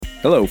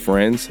Hello,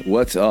 friends.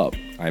 What's up?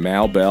 I'm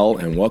Al Bell,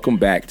 and welcome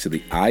back to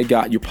the I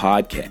Got You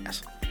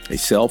podcast, a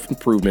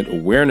self-improvement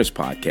awareness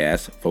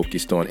podcast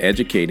focused on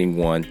educating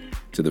one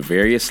to the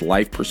various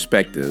life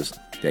perspectives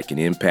that can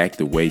impact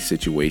the way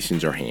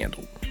situations are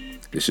handled.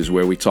 This is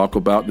where we talk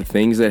about the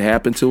things that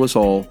happen to us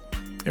all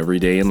every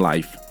day in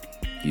life.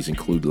 These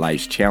include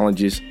life's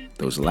challenges,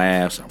 those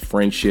laughs, our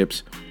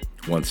friendships,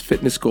 one's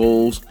fitness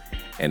goals,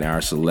 and our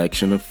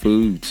selection of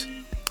foods.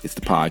 It's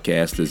the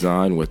podcast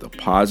designed with a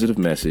positive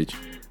message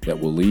that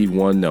will leave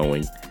one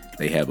knowing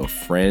they have a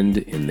friend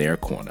in their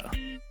corner.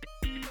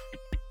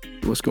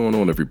 What's going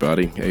on,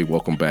 everybody? Hey,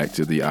 welcome back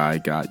to the I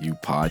Got You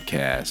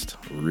podcast.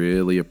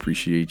 Really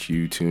appreciate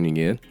you tuning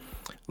in,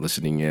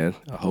 listening in.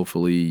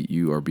 Hopefully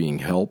you are being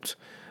helped,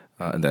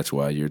 and that's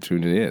why you're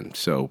tuning in.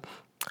 So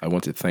I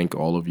want to thank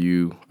all of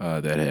you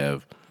that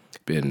have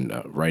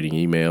been writing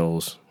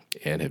emails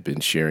and have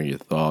been sharing your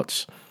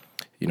thoughts,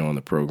 on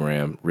the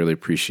program. Really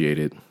appreciate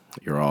it.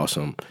 You're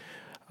awesome.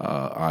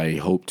 I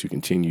hope to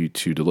continue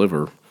to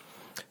deliver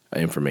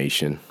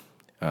information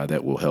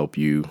that will help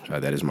you.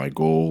 That is my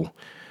goal.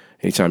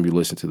 Anytime you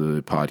listen to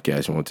the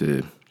podcast, I want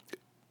to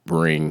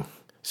bring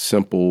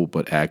simple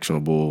but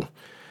actionable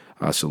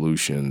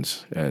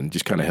solutions and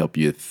just kind of help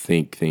you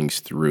think things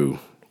through,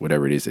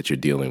 whatever it is that you're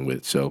dealing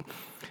with. So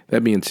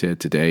that being said,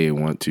 today I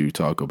want to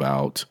talk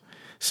about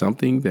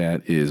something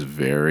that is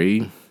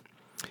very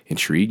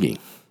intriguing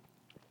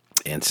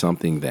and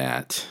something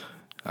that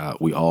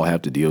we all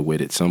have to deal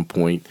with at some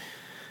point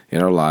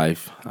in our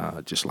life,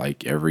 just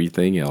like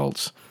everything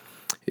else.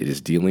 It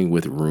is dealing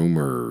with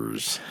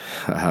rumors,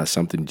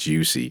 something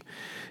juicy.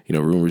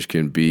 Rumors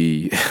can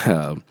be,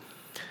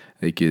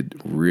 they could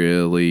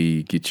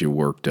really get you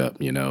worked up,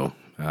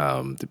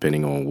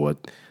 depending on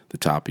what the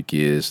topic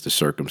is, the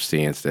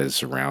circumstance that is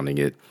surrounding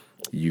it.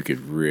 You could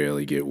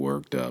really get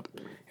worked up.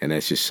 And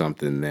that's just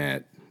something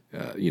that,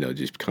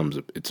 just becomes,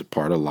 it's a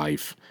part of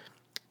life.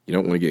 You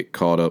don't want to get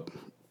caught up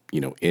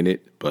in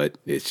it, but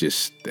that's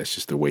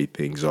just the way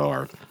things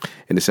are.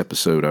 In this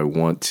episode, I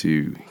want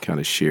to kind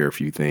of share a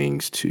few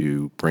things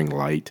to bring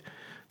light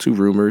to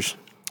rumors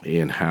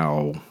and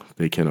how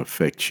they can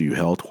affect you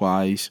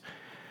health-wise,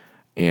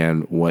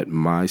 and what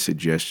my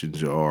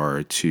suggestions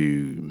are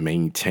to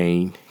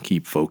maintain,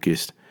 keep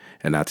focused,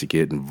 and not to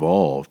get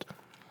involved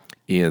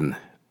in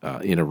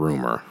a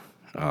rumor.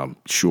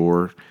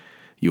 Sure,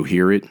 you'll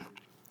hear it,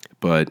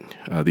 but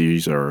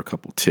these are a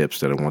couple tips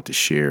that I want to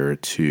share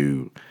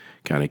to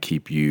kind of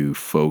keep you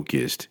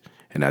focused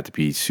and not to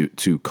be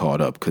too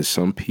caught up. Because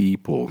some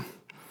people,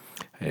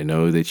 I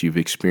know that you've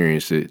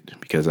experienced it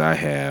because I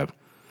have,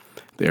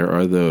 there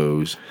are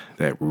those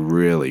that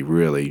really,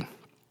 really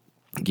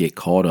get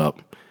caught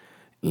up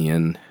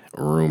in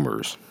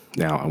rumors.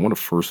 Now, I want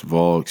to first of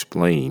all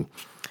explain,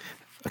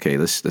 okay,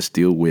 let's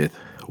deal with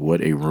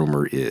what a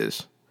rumor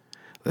is.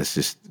 Let's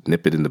just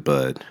nip it in the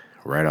bud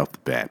right off the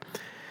bat.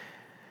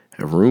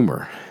 A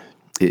rumor,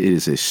 it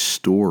is a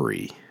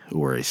story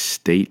or a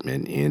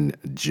statement in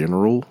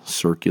general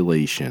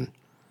circulation,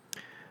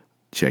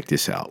 check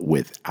this out,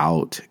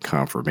 without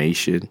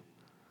confirmation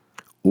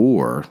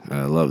or,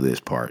 I love this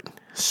part,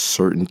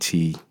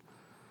 certainty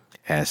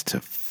as to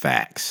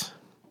facts.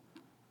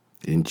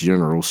 In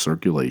general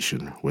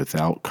circulation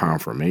without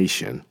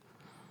confirmation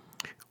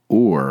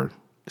or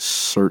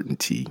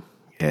certainty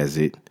as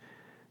it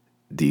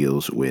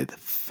deals with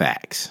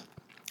facts.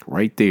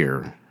 Right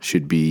there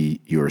should be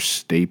your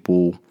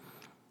staple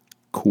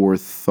core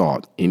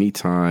thought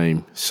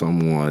anytime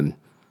something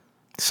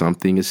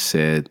is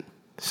said,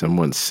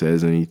 someone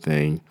says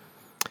anything.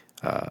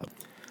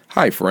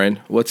 Hi, friend.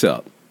 What's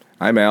up?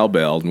 I'm Al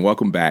Bell, and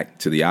welcome back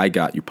to the I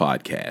Got You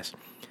podcast.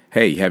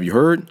 Hey, have you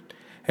heard?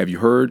 Have you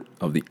heard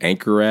of the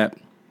Anchor app?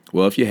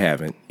 Well, if you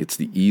haven't, it's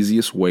the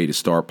easiest way to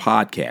start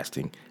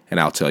podcasting, and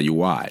I'll tell you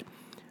why.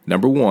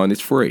 Number one,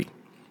 it's free.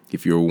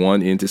 If you're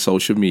one into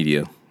social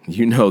media,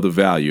 you know the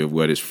value of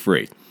what is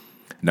free.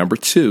 Number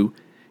two,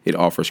 it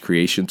offers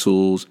creation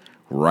tools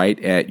right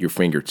at your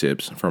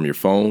fingertips from your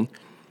phone,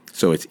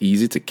 so it's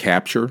easy to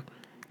capture,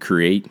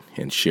 create,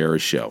 and share a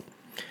show.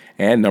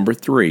 And number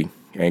three,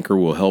 Anchor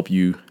will help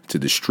you to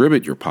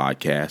distribute your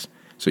podcast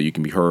so you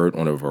can be heard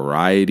on a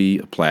variety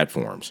of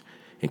platforms,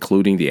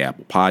 including the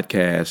Apple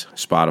Podcasts,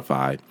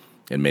 Spotify,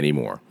 and many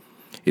more.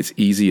 It's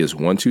easy as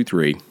 1, 2,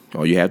 3.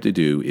 All you have to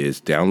do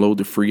is download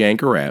the free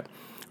Anchor app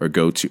or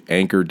go to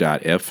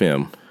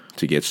anchor.fm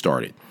to get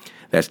started.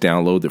 That's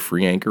download the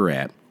free Anchor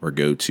app or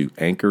go to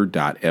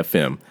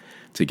anchor.fm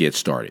to get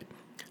started.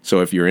 So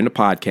if you're into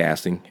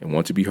podcasting and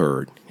want to be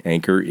heard,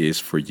 Anchor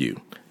is for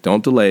you.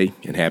 Don't delay,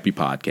 and happy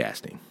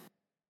podcasting.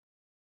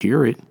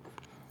 Hear it.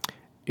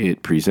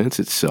 It presents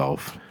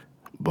itself,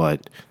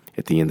 but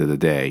at the end of the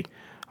day,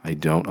 I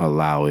don't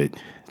allow it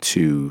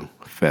to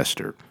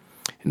fester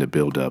and to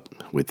build up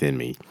within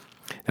me.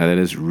 Now, that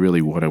is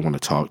really what I want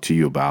to talk to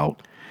you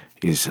about,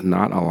 is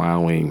not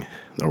allowing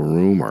a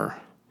rumor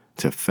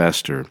to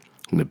fester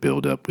and to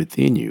build up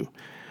within you.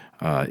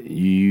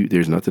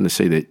 There's nothing to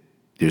say that,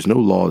 there's no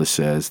law that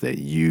says that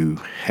you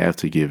have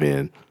to give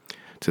in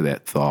to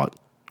that thought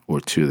or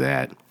to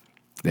that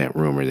that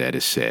rumor that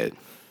is said.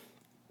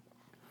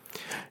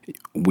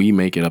 We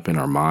make it up in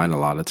our mind a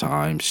lot of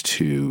times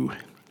to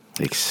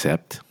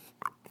accept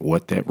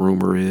what that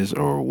rumor is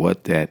or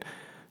what that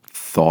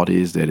thought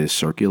is that is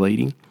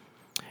circulating.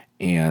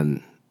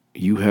 And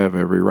you have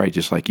every right,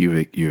 just like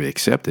you've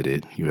accepted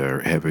it, you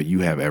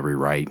have every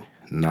right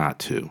not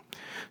to.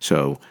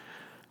 So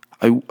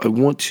I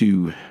want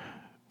to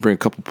bring a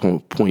couple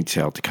points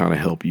out to kind of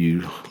help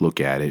you look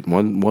at it.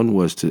 One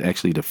was to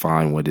actually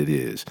define what it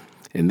is,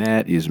 and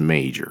that is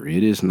major.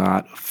 It is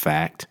not a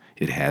fact.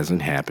 It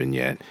hasn't happened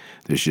yet.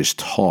 There's just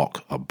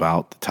talk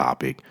about the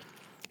topic,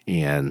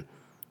 and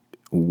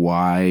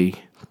why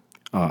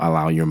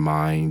allow your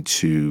mind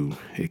to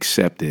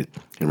accept it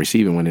and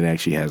receive it when it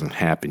actually hasn't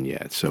happened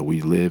yet. So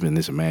we live in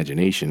this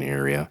imagination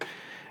area,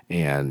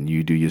 and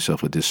you do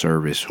yourself a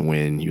disservice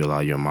when you allow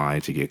your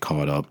mind to get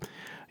caught up,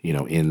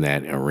 in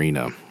that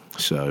arena.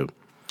 So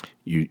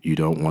you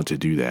don't want to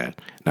do that.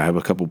 Now, I have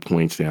a couple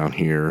points down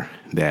here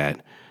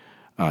that,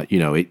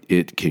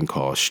 it can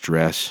cause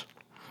stress,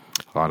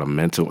 a lot of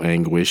mental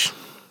anguish.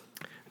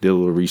 Did a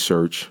little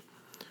research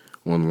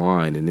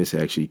online, and this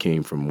actually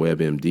came from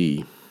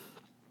WebMD.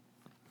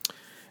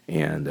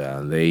 And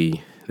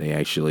they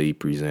actually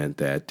present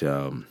that,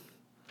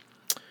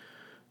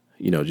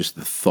 just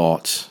the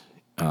thoughts,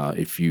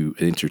 if you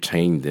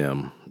entertain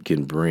them,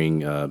 can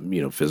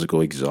bring,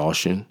 physical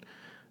exhaustion,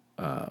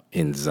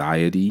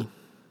 anxiety,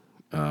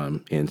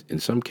 and in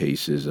some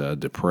cases,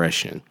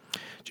 depression,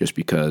 just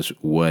because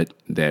what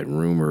that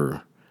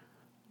rumor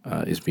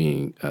that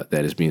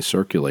is being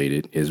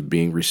circulated is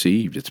being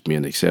received. It's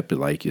being accepted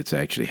like it's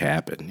actually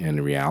happened. And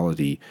in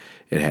reality,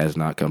 it has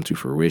not come to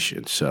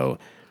fruition. So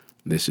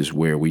this is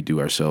where we do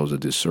ourselves a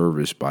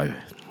disservice by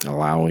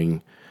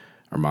allowing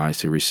our minds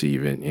to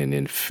receive it and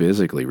then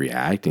physically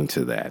reacting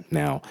to that.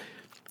 Now,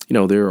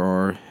 there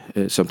are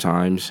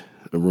sometimes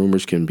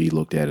rumors can be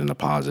looked at in a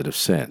positive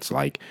sense.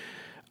 Like,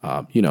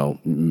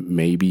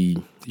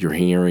 maybe you're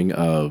hearing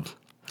of,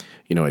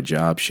 a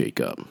job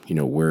shakeup,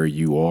 where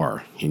you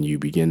are, and you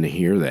begin to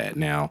hear that.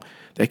 Now,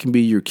 that can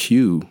be your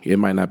cue. It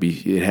might not be,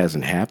 it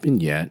hasn't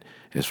happened yet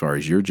as far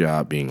as your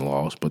job being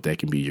lost, but that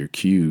can be your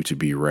cue to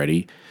be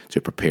ready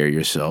to prepare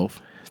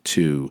yourself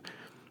to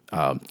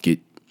get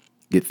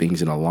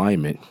things in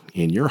alignment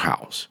in your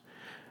house.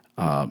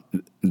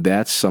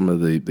 That's some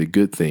of the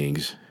good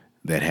things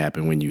that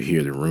happen when you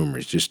hear the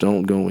rumors. Just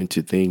don't go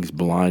into things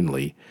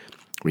blindly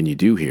when you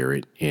do hear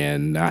it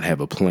and not have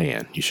a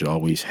plan. You should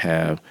always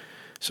have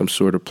some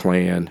sort of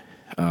plan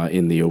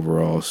in the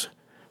overall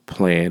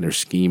plan or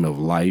scheme of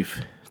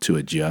life to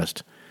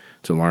adjust,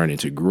 to learn, and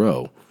to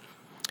grow.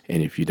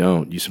 And if you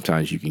don't,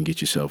 sometimes you can get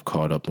yourself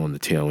caught up on the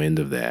tail end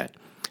of that.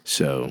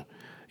 So,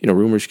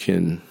 rumors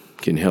can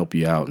help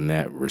you out in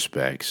that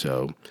respect.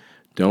 So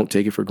don't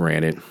take it for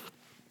granted.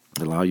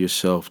 Allow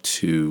yourself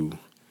to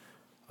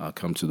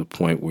come to the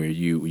point where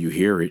you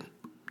hear it.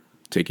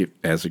 Take it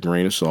as a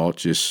grain of salt.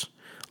 Just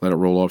let it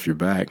roll off your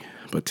back,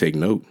 but take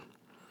note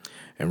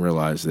and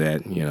realize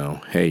that,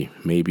 hey,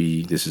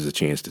 maybe this is a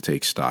chance to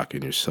take stock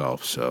in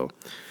yourself. So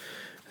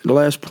the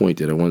last point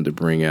that I wanted to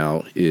bring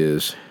out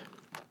is,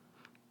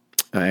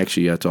 I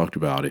talked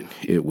about it.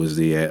 It was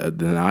the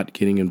not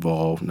getting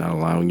involved, not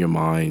allowing your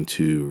mind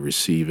to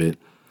receive it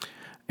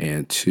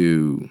and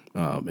to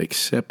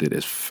accept it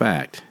as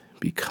fact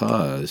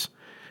because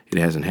it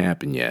hasn't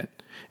happened yet.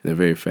 And the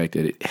very fact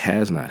that it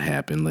has not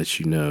happened lets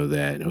you know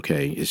that,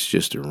 okay, it's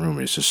just a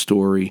rumor. It's a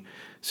story.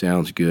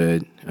 Sounds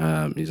good.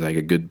 It's like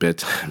a good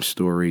bedtime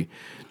story.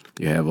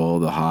 You have all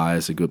the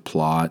highs, a good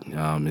plot.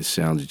 It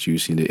sounds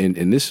juicy.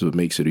 And this is what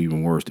makes it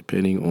even worse,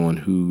 depending on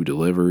who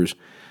delivers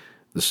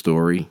the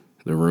story,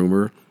 the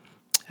rumor.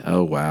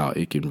 Oh, wow,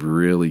 it can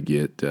really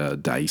get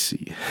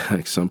dicey.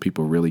 Like some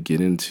people really get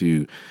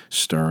into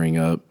stirring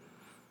up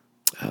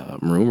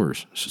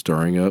rumors,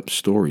 stirring up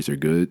stories. They're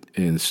good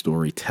in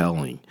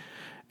storytelling.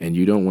 And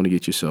you don't want to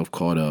get yourself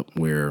caught up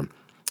where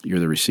you're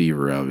the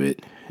receiver of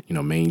it.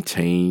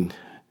 Maintain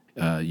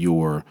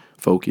your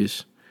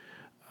focus.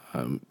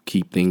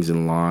 Keep things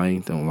in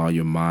line. Don't allow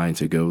your mind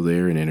to go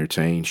there and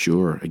entertain.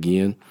 Sure,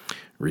 again,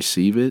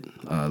 receive it.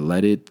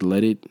 Let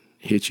it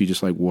hit you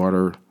just like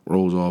water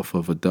rolls off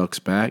of a duck's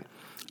back.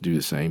 Do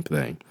the same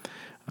thing.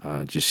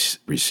 Just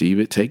receive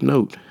it. Take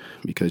note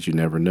because you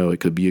never know. It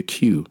could be a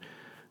cue.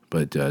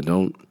 But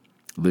don't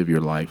live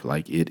your life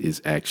like it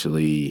is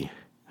actually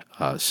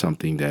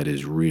something that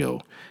is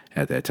real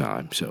at that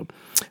time. So,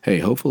 hey,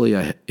 hopefully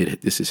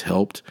this has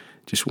helped.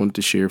 Just wanted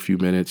to share a few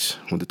minutes.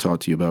 Wanted to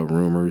talk to you about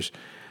rumors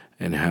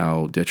and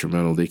how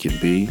detrimental they can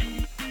be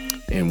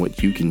and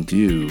what you can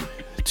do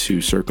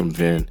to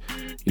circumvent,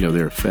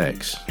 their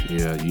effects.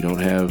 You don't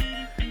have,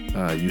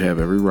 you have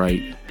every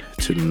right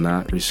to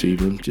not receive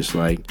them, just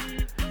like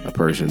a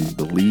person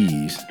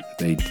believes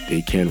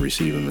they can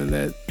receive them and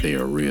that they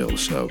are real.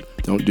 So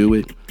don't do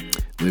it.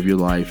 Live your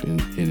life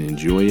and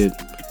enjoy it.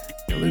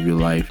 Live your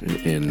life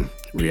in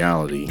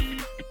reality,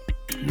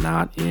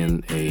 not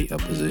in a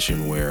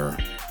position where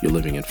you're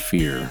living in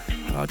fear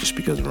just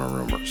because of a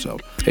rumor. So,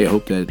 hey, I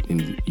hope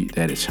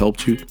that has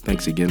helped you.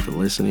 Thanks again for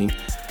listening.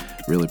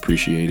 Really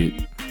appreciate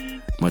it.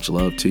 Much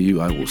love to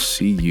you. I will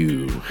see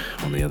you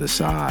on the other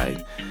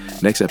side.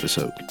 Next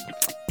episode.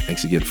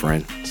 Thanks again,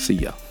 friend. See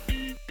ya.